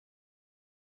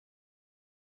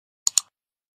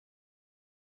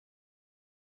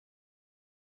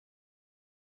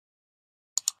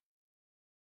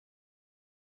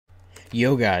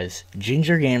Yo guys,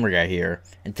 Ginger Gamer Guy here,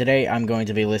 and today I'm going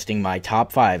to be listing my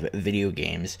top 5 video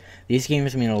games. These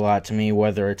games mean a lot to me,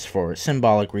 whether it's for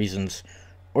symbolic reasons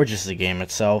or just the game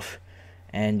itself.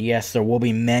 And yes, there will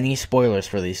be many spoilers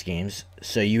for these games,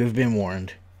 so you have been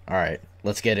warned. Alright,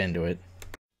 let's get into it.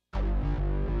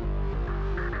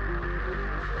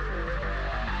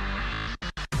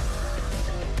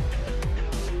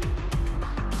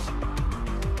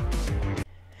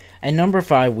 At number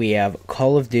 5, we have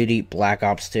Call of Duty Black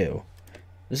Ops 2.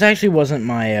 This actually wasn't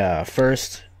my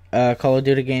first Call of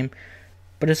Duty game,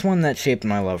 but it's one that shaped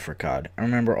my love for COD. I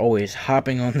remember always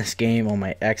hopping on this game on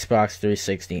my Xbox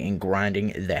 360 and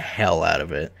grinding the hell out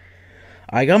of it.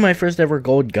 I got my first ever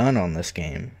gold gun on this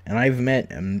game, and I've met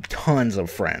tons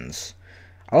of friends.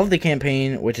 I love the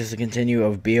campaign, which is a continue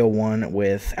of BO1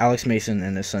 with Alex Mason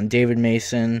and his son David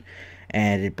Mason,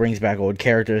 and it brings back old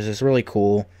characters. It's really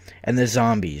cool. And the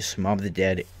zombies, Mob of the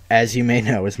Dead, as you may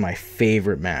know, is my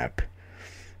favorite map.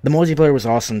 The multiplayer was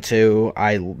awesome too.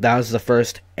 That was the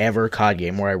first ever COD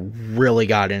game where I really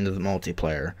got into the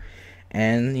multiplayer.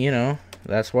 And, you know,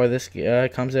 that's why this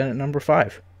comes in at number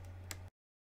 5.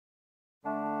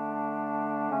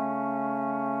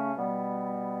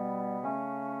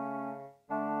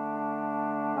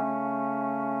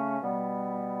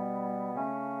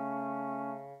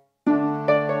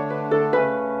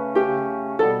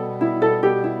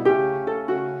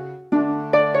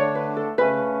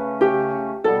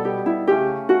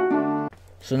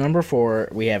 So number 4,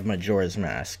 we have Majora's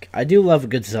Mask. I do love a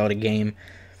good Zelda game,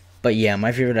 but yeah,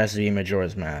 my favorite has to be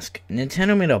Majora's Mask.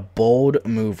 Nintendo made a bold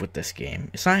move with this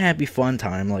game. It's not happy fun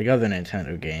time like other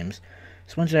Nintendo games.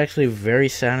 This one's actually very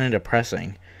sad and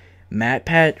depressing.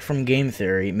 MatPat from Game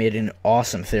Theory made an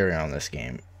awesome theory on this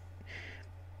game.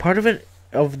 Part of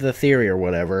the theory or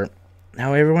whatever,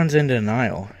 how everyone's in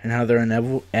denial, and how their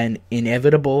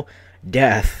inevitable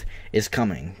death is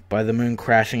coming by the moon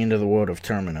crashing into the world of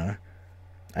Termina.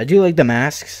 I do like the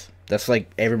masks. That's like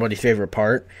everybody's favorite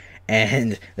part.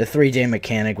 And the 3D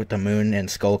mechanic with the moon and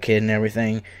Skull Kid and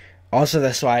everything. Also,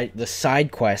 the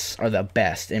side quests are the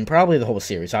best in probably the whole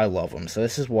series. I love them. So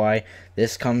this is why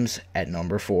this comes at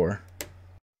number 4.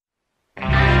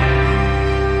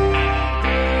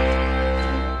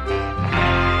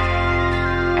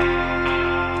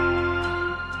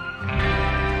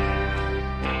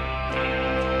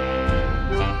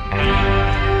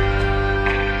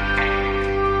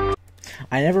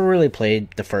 I never really played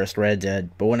the first Red Dead,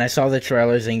 but when I saw the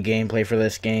trailers and gameplay for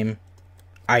this game,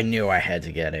 I knew I had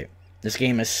to get it. This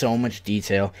game has so much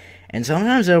detail, and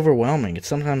sometimes overwhelming. It's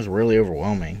sometimes really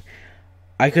overwhelming.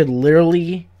 I could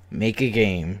literally make a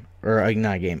game, or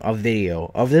not a game, a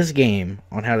video of this game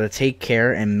on how to take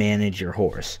care and manage your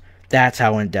horse. That's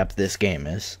how in-depth this game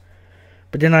is.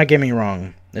 But do not get me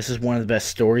wrong, this is one of the best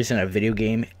stories in a video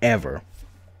game ever.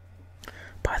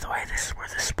 By the way, this is where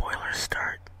the spoilers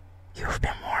start. You've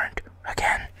been warned.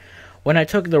 Again. When I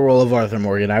took the role of Arthur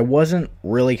Morgan, I wasn't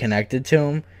really connected to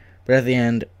him, but at the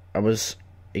end, I was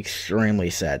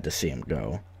extremely sad to see him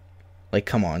go. Like,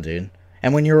 come on, dude.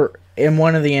 And when you're in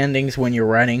one of the endings, when you're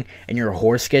running and your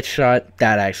horse gets shot,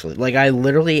 that actually, like, I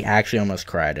literally actually almost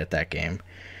cried at that game.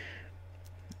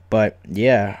 But,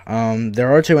 yeah,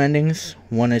 there are 2 endings.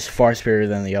 One is far superior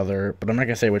than the other, but I'm not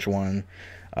going to say which one,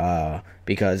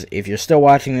 because if you're still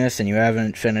watching this and you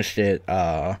haven't finished it,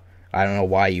 I don't know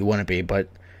why you wouldn't be, but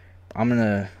I'm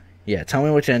gonna, tell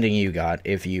me which ending you got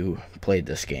if you played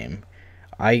this game.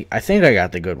 I think I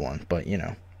got the good one, but, you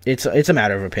know, it's a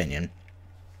matter of opinion.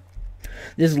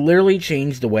 This literally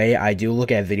changed the way I do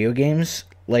look at video games.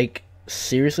 Like,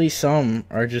 seriously, some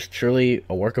are just truly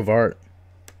a work of art.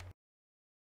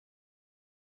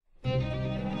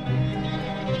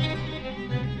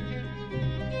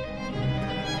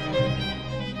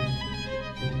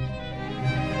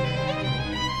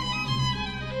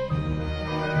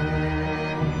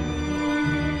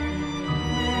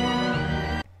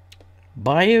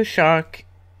 BioShock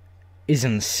is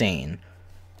insane.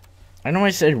 I know I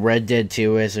said Red Dead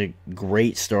 2 has a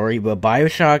great story, but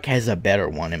BioShock has a better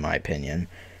one in my opinion.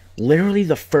 Literally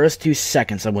the first 2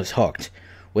 seconds I was hooked,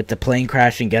 with the plane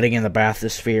crashing, getting in the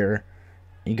bathysphere,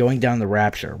 and going down the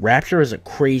Rapture. Rapture is a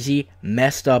crazy,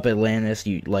 messed up Atlantis,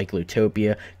 like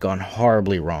Utopia, gone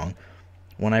horribly wrong.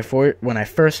 When I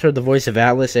first heard the voice of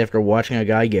Atlas after watching a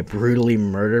guy get brutally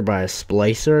murdered by a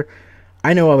splicer,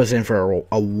 I knew I was in for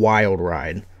a wild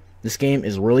ride. This game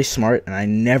is really smart, and I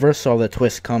never saw the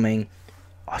twist coming.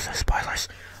 Also, spoilers.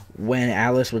 When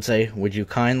Atlas would say, "Would you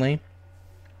kindly?"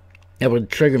 it would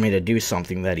trigger me to do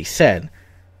something that he said.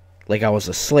 Like I was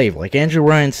a slave. Like Andrew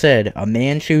Ryan said, a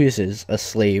man chooses, a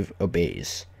slave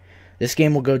obeys. This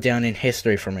game will go down in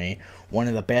history for me. One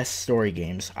of the best story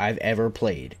games I've ever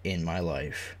played in my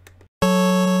life.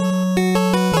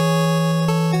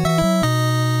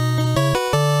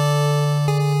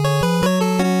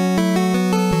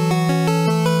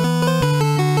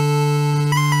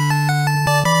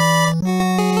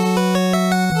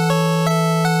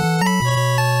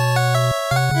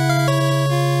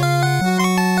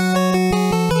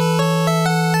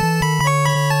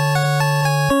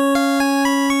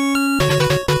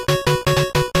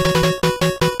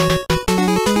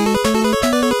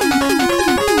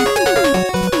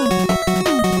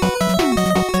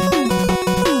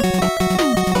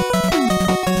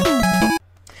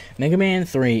 Mega Man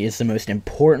 3 is the most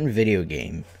important video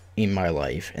game in my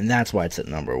life, and that's why it's at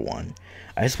number 1.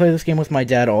 I used to play this game with my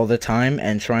dad all the time,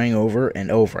 and trying over and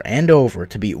over and over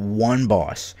to beat one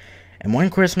boss. And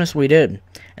one Christmas we did,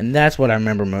 and that's what I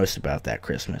remember most about that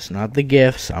Christmas. Not the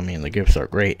gifts, I mean the gifts are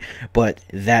great, but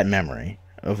that memory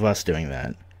of us doing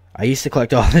that. I used to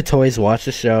collect all the toys, watch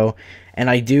the show, and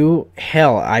I do,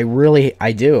 hell, I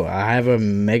do. I have a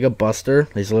Mega Buster,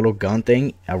 this little gun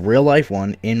thing, a real life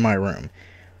one, in my room.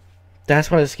 That's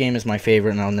why this game is my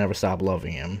favorite, and I'll never stop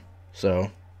loving him.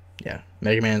 So, yeah,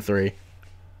 Mega Man 3,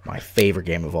 my favorite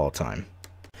game of all time.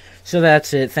 So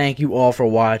that's it. Thank you all for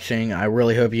watching. I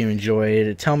really hope you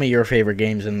enjoyed. Tell me your favorite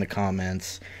games in the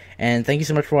comments. And thank you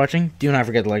so much for watching. Do not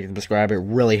forget to like and subscribe. It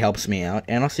really helps me out.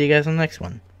 And I'll see you guys on the next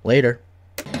one. Later.